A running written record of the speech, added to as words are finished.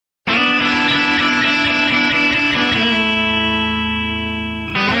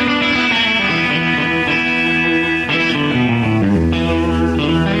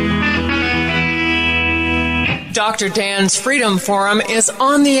Dr. Dan's Freedom Forum is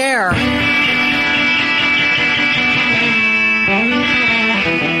on the air.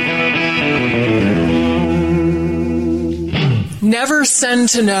 Never send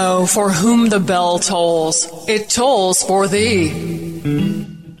to know for whom the bell tolls. It tolls for thee.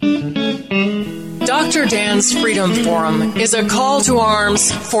 Dr. Dan's Freedom Forum is a call to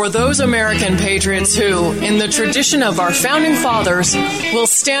arms for those American patriots who, in the tradition of our founding fathers, will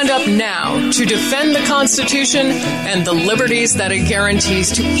stand up now to defend the Constitution and the liberties that it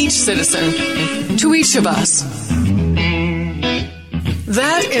guarantees to each citizen, to each of us.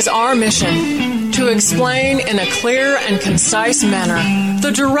 That is our mission, to explain in a clear and concise manner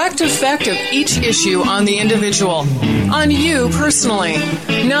the direct effect of each issue on the individual, on you personally,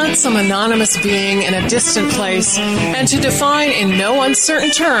 not some anonymous being in a distant place, and to define in no uncertain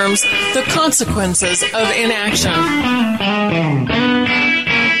terms the consequences of inaction.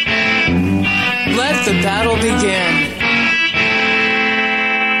 Let the battle begin.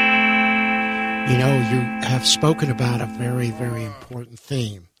 You know, you have spoken about a very, very important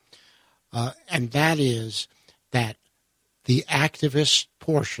theme, and that is that the activist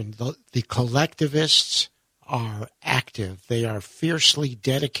portion, the collectivists are active. They are fiercely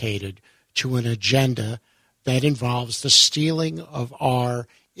dedicated to an agenda that involves the stealing of our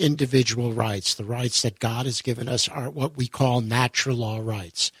individual rights. The rights that God has given us are what we call natural law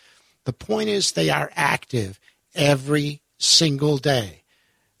rights. The point is they are active every single day.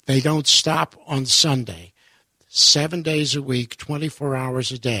 They don't stop on Sunday. 7 days a week, 24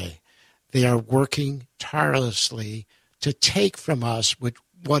 hours a day. They are working tirelessly to take from us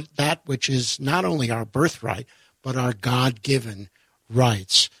that which is not only our birthright, but our God-given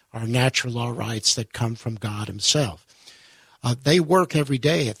rights, our natural law rights that come from God himself. They work every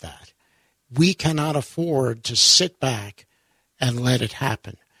day at that. We cannot afford to sit back and let it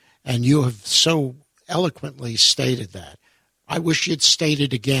happen. And you have so eloquently stated that. I wish you'd state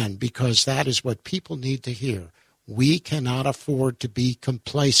it again, because that is what people need to hear. We cannot afford to be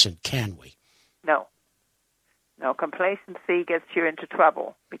complacent, can we? No. No, complacency gets you into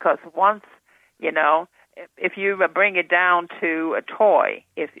trouble, because once, if you bring it down to a toy,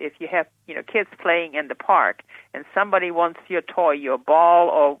 if you have, kids playing in the park and somebody wants your toy, your ball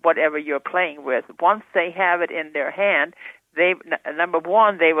or whatever you're playing with, once they have it in their hand, number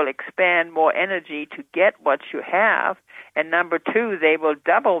one, they will expend more energy to get what you have, and number two, they will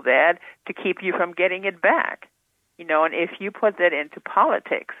double that to keep you from getting it back. And if you put that into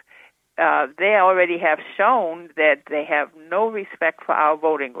politics, they already have shown that they have no respect for our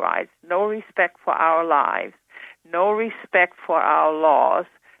voting rights, no respect for our lives, no respect for our laws,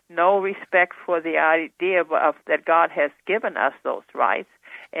 no respect for the idea of that God has given us those rights,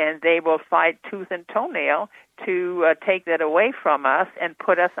 and they will fight tooth and toenail to take that away from us and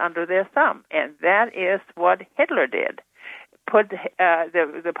put us under their thumb. And that is what Hitler did. Put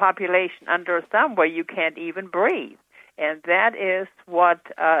the population under a thumb where you can't even breathe. And that is what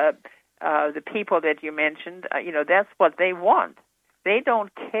the people that you mentioned, that's what they want. They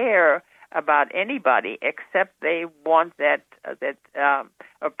don't care about anybody except they want that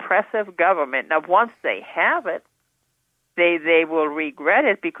oppressive government. Now, once they have it, they will regret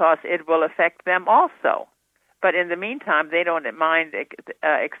it because it will affect them also. But in the meantime, they don't mind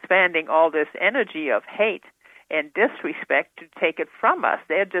expanding all this energy of hate and disrespect to take it from us.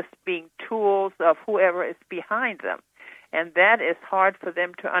 They're just being tools of whoever is behind them. And that is hard for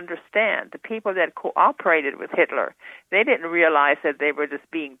them to understand. The people that cooperated with Hitler, they didn't realize that they were just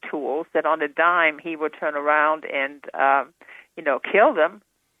being tools, that on a dime he would turn around and, kill them.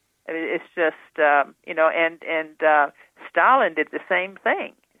 It's just, and Stalin did the same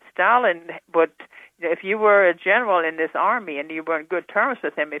thing. Stalin would, if you were a general in this army and you were in good terms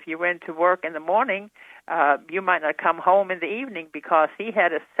with him, if you went to work in the morning, you might not come home in the evening because he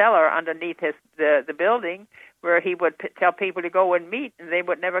had a cellar underneath the building where he would tell people to go and meet, and they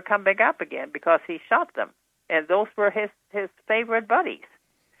would never come back up again because he shot them. And those were his favorite buddies.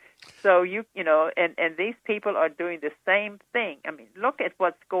 So, and these people are doing the same thing. I mean, look at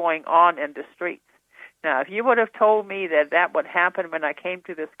what's going on in the streets. Now, if you would have told me that would happen when I came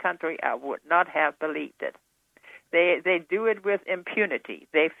to this country, I would not have believed it. They do it with impunity.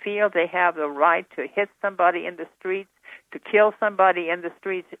 They feel they have the right to hit somebody in the streets, to kill somebody in the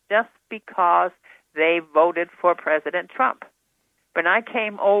streets, just because they voted for President Trump. When I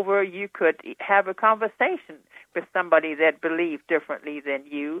came over, you could have a conversation with somebody that believed differently than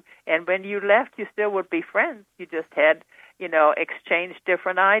you, and when you left, you still would be friends. You just had, exchanged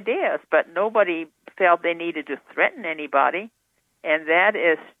different ideas, but nobody felt they needed to threaten anybody, and that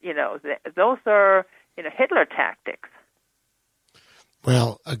is, those are, Hitler tactics.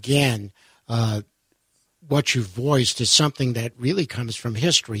 Well, again, what you voiced is something that really comes from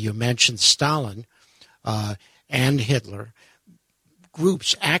history. You mentioned Stalin and Hitler.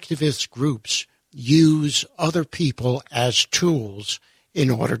 Activist groups, use other people as tools in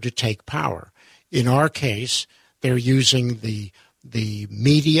order to take power. In our case, they're using the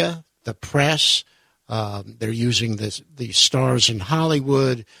media, the press. They're using the stars in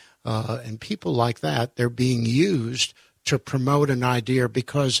Hollywood and people like that. They're being used to promote an idea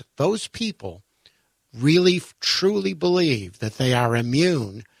because those people really, truly believe that they are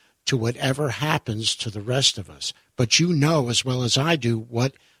immune to whatever happens to the rest of us. But you know as well as I do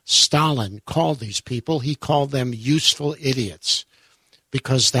what Stalin called these people. He called them useful idiots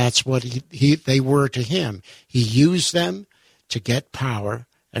because that's what they were to him. He used them to get power,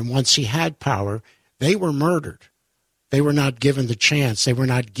 and once he had power, they were murdered. They were not given the chance. They were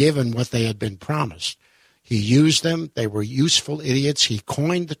not given what they had been promised. He used them. They were useful idiots. He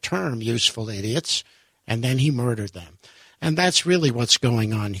coined the term useful idiots, and then he murdered them. And that's really what's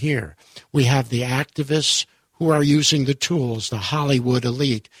going on here. We have the activists who are using the tools, the Hollywood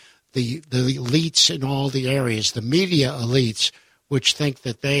elite, the elites in all the areas, the media elites, which think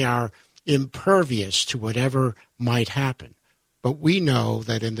that they are impervious to whatever might happen. But we know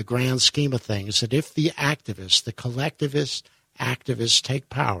that in the grand scheme of things, that if the activists, the collectivist activists take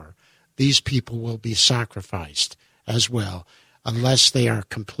power, these people will be sacrificed as well, unless they are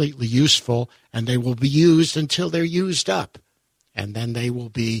completely useful, and they will be used until they're used up, and then they will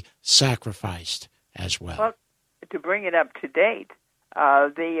be sacrificed as well. Well, to bring it up to date,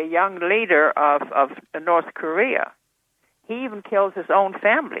 the young leader of North Korea, he even kills his own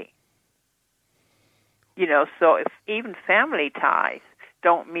family. You know, so if even family ties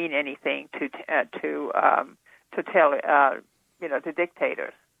don't mean anything to tell to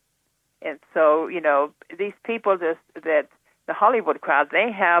dictators, and so these people that the Hollywood crowd,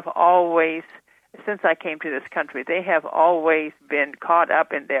 they have always, since I came to this country, they have always been caught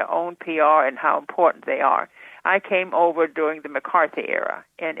up in their own PR and how important they are. I came over during the McCarthy era,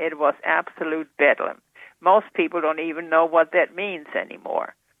 and it was absolute bedlam. Most people don't even know what that means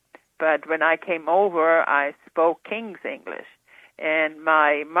anymore. But when I came over, I spoke King's English. And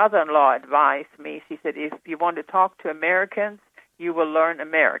my mother-in-law advised me, she said, if you want to talk to Americans, you will learn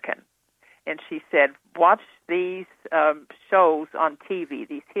American. And she said, watch these shows on TV,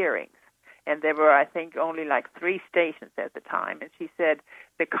 these hearings. And there were, I think, only like 3 stations at the time. And she said,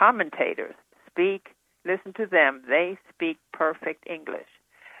 the commentators listen to them, they speak perfect English.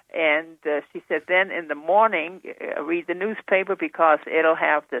 And she said, then in the morning, read the newspaper because it'll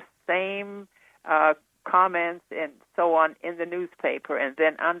have the same comments and so on in the newspaper, and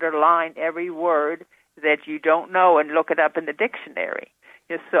then underline every word that you don't know and look it up in the dictionary.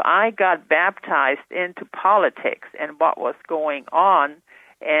 So I got baptized into politics and what was going on,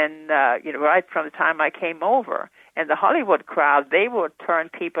 and right from the time I came over. And the Hollywood crowd, they would turn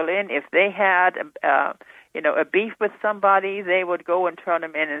people in if they had a beef with somebody. They would go and turn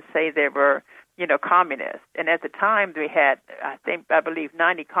them in and say they were communists. And at the time, we had, I believe,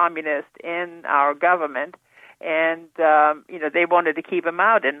 90 communists in our government, and they wanted to keep them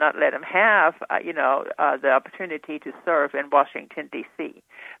out and not let them have the opportunity to serve in Washington D.C.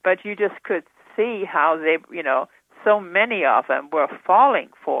 But you just could see how they so many of them were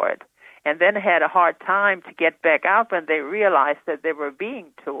falling for it, and then had a hard time to get back out when they realized that they were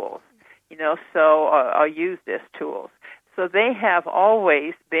being tools, or used as tools. So they have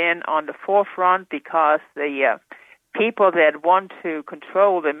always been on the forefront because the people that want to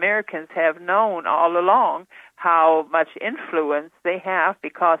control the Americans have known all along how much influence they have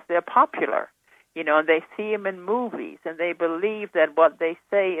because they're popular. And they see them in movies, and they believe that what they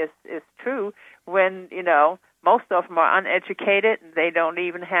say is true when, most of them are uneducated, and they don't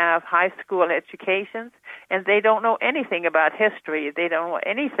even have high school educations, and they don't know anything about history. They don't know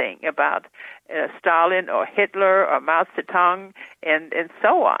anything about Stalin or Hitler or Mao Zedong and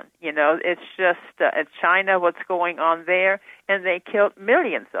so on. It's just in China what's going on there, and they killed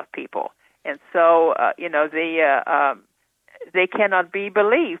millions of people. And so, they cannot be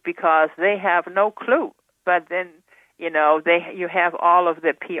believed because they have no clue. But then, you have all of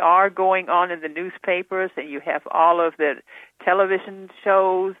the PR going on in the newspapers, and you have all of the television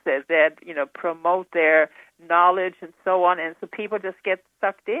shows that promote their knowledge and so on. And so people just get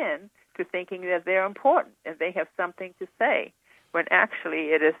sucked in to thinking that they're important and they have something to say, when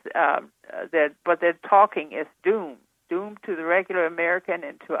actually it is that what they're talking is doomed to the regular American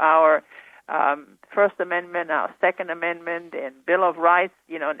and to our First Amendment, our Second Amendment, and Bill of Rights,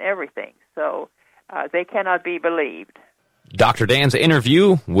 and everything. So they cannot be believed. Dr. Dan's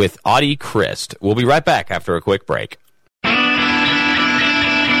interview with Audie Christ. We'll be right back after a quick break.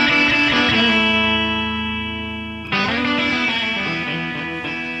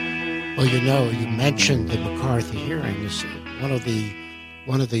 Well, you mentioned the McCarthy hearings. One of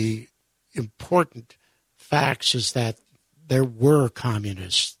the important facts is that there were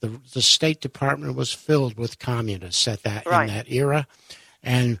communists. The State Department was filled with communists in that era,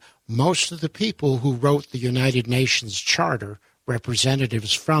 and most of the people who wrote the United Nations Charter,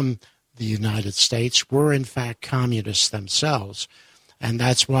 representatives from the United States, were in fact communists themselves, and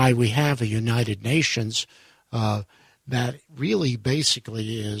that's why we have a United Nations that really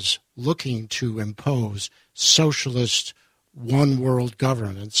basically is looking to impose socialist one-world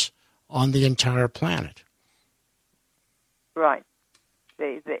governance on the entire planet. Right.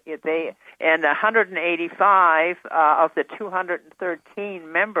 They and 185 of the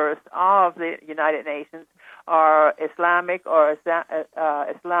 213 members of the United Nations are Islamic or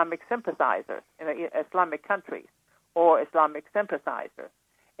Islamic sympathizers, Islamic countries or Islamic sympathizers.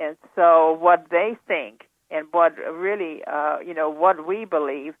 And so what they think and what really, what we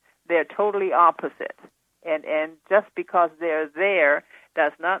believe, they're totally opposite. And just because they're there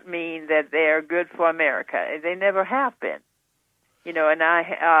does not mean that they're good for America. They never have been. And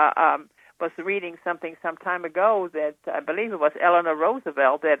I was reading something some time ago that I believe it was Eleanor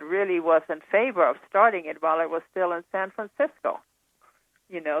Roosevelt that really was in favor of starting it while it was still in San Francisco.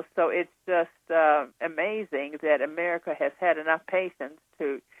 So it's just amazing that America has had enough patience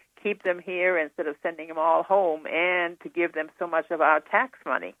to keep them here instead of sending them all home and to give them so much of our tax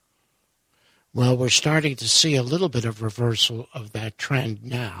money. Well, we're starting to see a little bit of reversal of that trend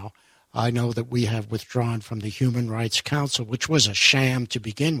now. I know that we have withdrawn from the Human Rights Council, which was a sham to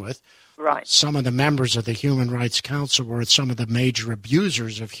begin with. Right. Some of the members of the Human Rights Council were some of the major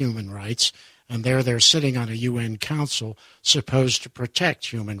abusers of human rights, and they're sitting on a UN council supposed to protect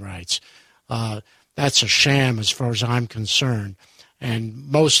human rights. That's a sham as far as I'm concerned. And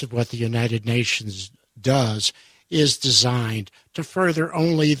most of what the United Nations does is designed to further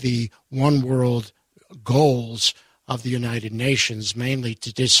only the one world goals of the United Nations, mainly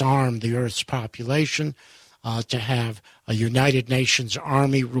to disarm the Earth's population, to have a United Nations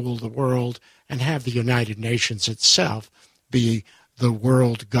army rule the world, and have the United Nations itself be the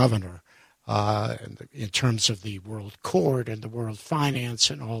world governor in terms of the world court and the world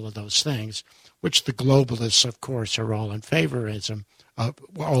finance and all of those things, which the globalists, of course, are all in favor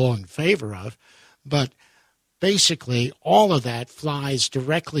of. But basically, all of that flies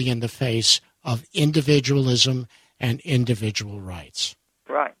directly in the face of individualism and individual rights.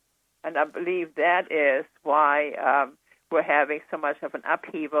 Right. And I believe that is why we're having so much of an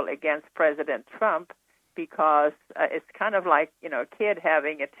upheaval against President Trump, because it's kind of like, a kid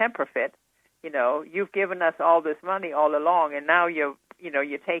having a temper fit. You've given us all this money all along, and now you're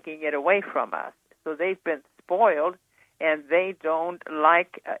taking it away from us. So they've been spoiled, and they don't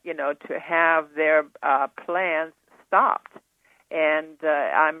like, to have their plans stopped. And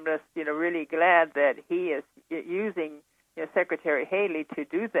I'm just, really glad that he is using Secretary Haley to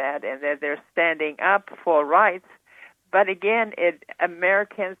do that, and that they're standing up for rights. But again,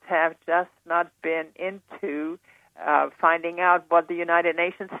 Americans have just not been into finding out what the United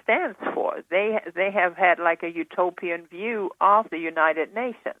Nations stands for. They have had like a utopian view of the United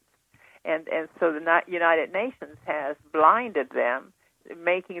Nations, and so the United Nations has blinded them,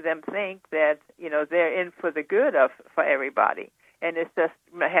 making them think that they're in for the good for everybody. And it's just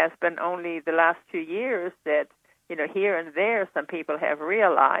has been only the last 2 years that here and there some people have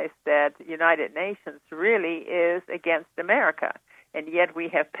realized that the United Nations really is against America. And yet we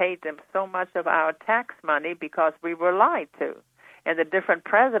have paid them so much of our tax money because we were lied to. And the different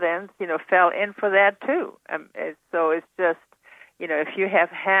presidents, fell in for that too. So it's just, if you have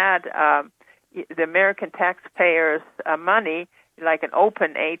had the American taxpayers' money like an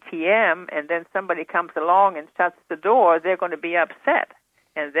open ATM, and then somebody comes along and shuts the door, they're going to be upset.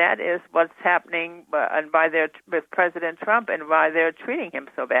 And that is what's happening with President Trump and why they're treating him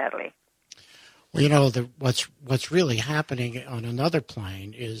so badly. Well, what's really happening on another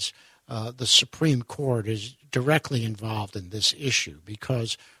plane is the Supreme Court is directly involved in this issue,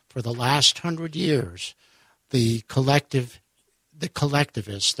 because for the last 100 years, the collectivists,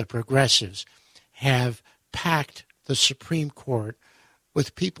 the progressives, have packed the Supreme Court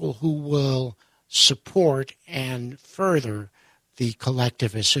with people who will support and further the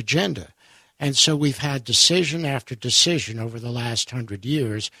collectivist agenda. And so we've had decision after decision over the last 100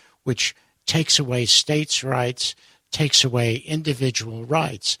 years, which takes away states' rights, takes away individual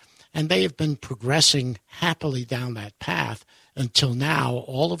rights. And they have been progressing happily down that path until now,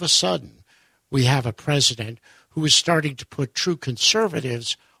 all of a sudden, we have a president who is starting to put true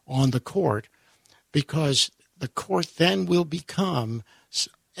conservatives on the court, because the court then will become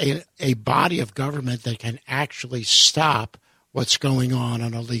a body of government that can actually stop what's going on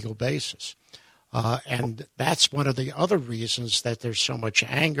a legal basis. And that's one of the other reasons that there's so much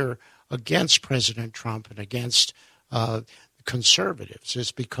anger against President Trump and against conservatives,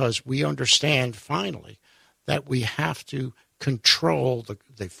 is because we understand finally that we have to control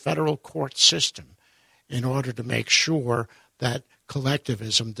the federal court system in order to make sure that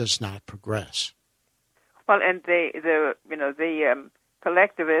collectivism does not progress. Well, and the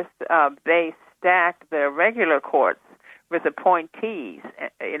collectivists, they stack the regular courts with appointees,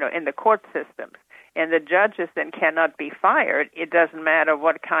 in the court systems, and the judges then cannot be fired. It doesn't matter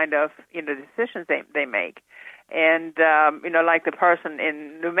what kind of decisions they make, and like the person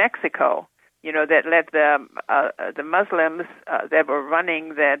in New Mexico, that let the Muslims that were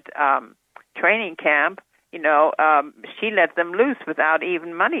running that training camp, she let them loose without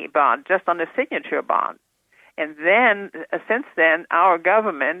even money bond, just on a signature bond. And then, since then, our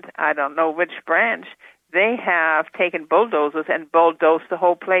government, I don't know which branch, they have taken bulldozers and bulldozed the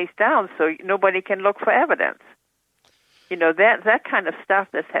whole place down so nobody can look for evidence. That kind of stuff,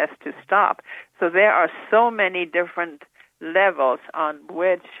 this has to stop. So there are so many different levels on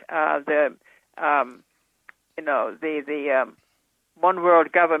which the one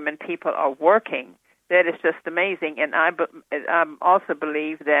world government people are working. That is just amazing. And I also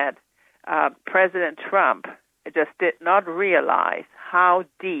believe that President Trump just did not realize how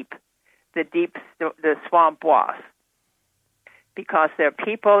deep the swamp was, because there are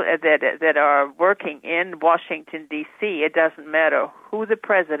people that are working in Washington, D.C. It doesn't matter who the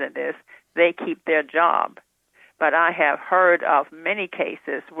president is, they keep their job. But I have heard of many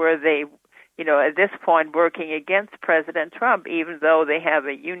cases where they, at this point working against President Trump, even though they have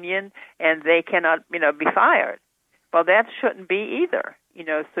a union and they cannot, be fired. Well, that shouldn't be either.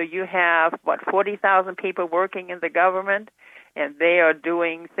 So you have, 40,000 people working in the government, and they are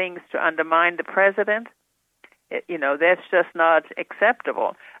doing things to undermine the president. That's just not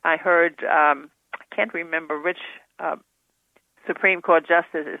acceptable. I heard, I can't remember which Supreme Court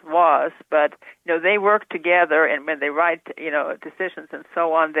justice it was, but, they work together, and when they write, decisions and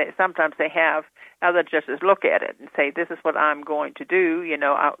so on, sometimes they have other judges look at it and say, this is what I'm going to do,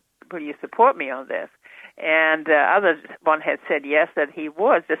 will you support me on this? And other one had said yes, that he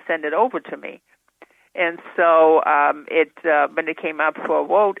would, just send it over to me. And so when it came up for a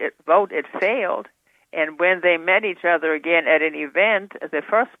vote, it failed. And when they met each other again at an event, the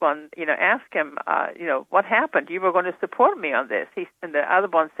first one, asked him, what happened? You were going to support me on this. And the other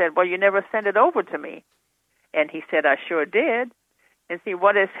one said, well, you never sent it over to me. And he said, I sure did. And see,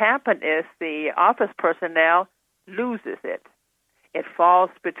 what has happened is the office personnel loses it. It falls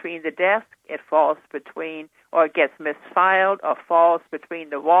between the desk, it falls between, or it gets misfiled, or falls between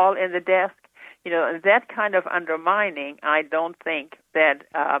the wall and the desk. And that kind of undermining, I don't think that,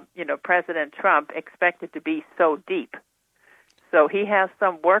 President Trump expected to be so deep. So he has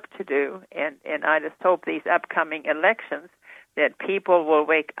some work to do, and I just hope these upcoming elections that people will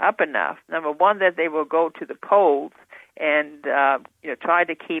wake up enough. Number one, that they will go to the polls and, try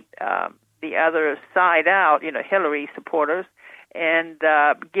to keep the other side out, Hillary supporters, and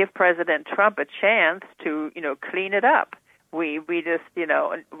give President Trump a chance to, clean it up. We just,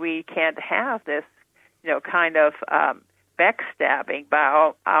 we can't have this, kind of backstabbing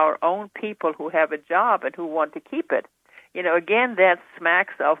by our own people who have a job and who want to keep it. Again, that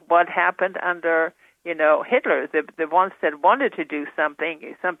smacks of what happened under, Hitler. The ones that wanted to do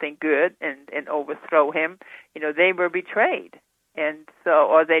something good and overthrow him, they were betrayed. And so,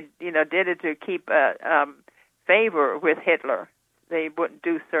 or they, did it to keep favor with Hitler. They wouldn't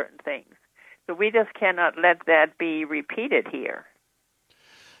do certain things. So we just cannot let that be repeated here.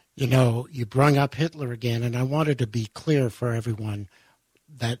 You brought up Hitler again, and I wanted to be clear for everyone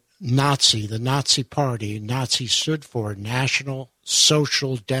that the Nazi Party, Nazi stood for National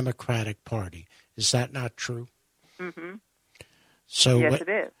Social Democratic Party. Is that not true? Mm-hmm. So yes, it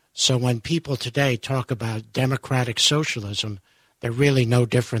is. So when people today talk about democratic socialism, they're really no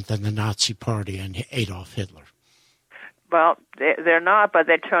different than the Nazi Party and Adolf Hitler. Well, they're not, but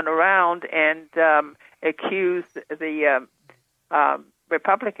they turn around and accuse the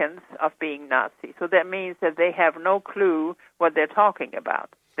Republicans of being Nazis. So that means that they have no clue what they're talking about.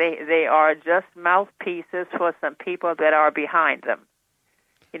 They are just mouthpieces for some people that are behind them.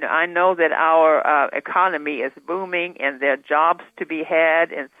 I know that our economy is booming and there are jobs to be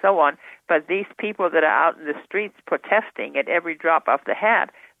had and so on, but these people that are out in the streets protesting at every drop of the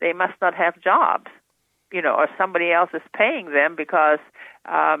hat, they must not have jobs. Or somebody else is paying them, because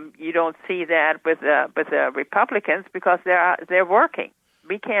you don't see that with the Republicans, because they're working.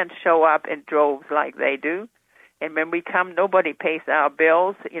 We can't show up in droves like they do, and when we come, nobody pays our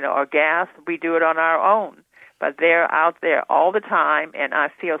bills, or gas. We do it on our own. but they're out there all the time, and I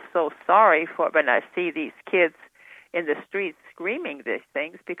feel so sorry for when I see these kids in the streets screaming these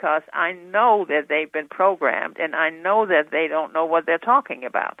things, because I know that they've been programmed, and I know that they don't know what they're talking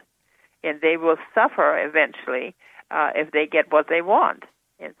about. And they will suffer eventually if they get what they want.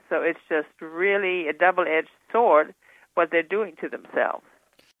 And so it's just really a double-edged sword what they're doing to themselves.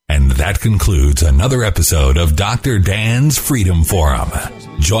 And that concludes another episode of Dr. Dan's Freedom Forum.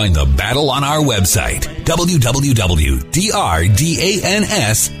 Join the battle on our website,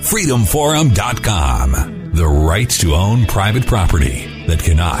 www.drdansfreedomforum.com. The right to own private property that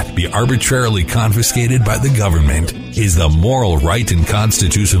cannot be arbitrarily confiscated by the government is the moral right and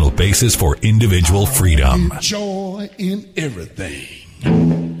constitutional basis for individual freedom. Joy in everything.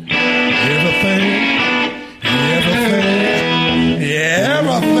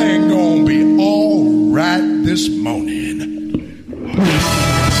 Everything gonna be all right this morning.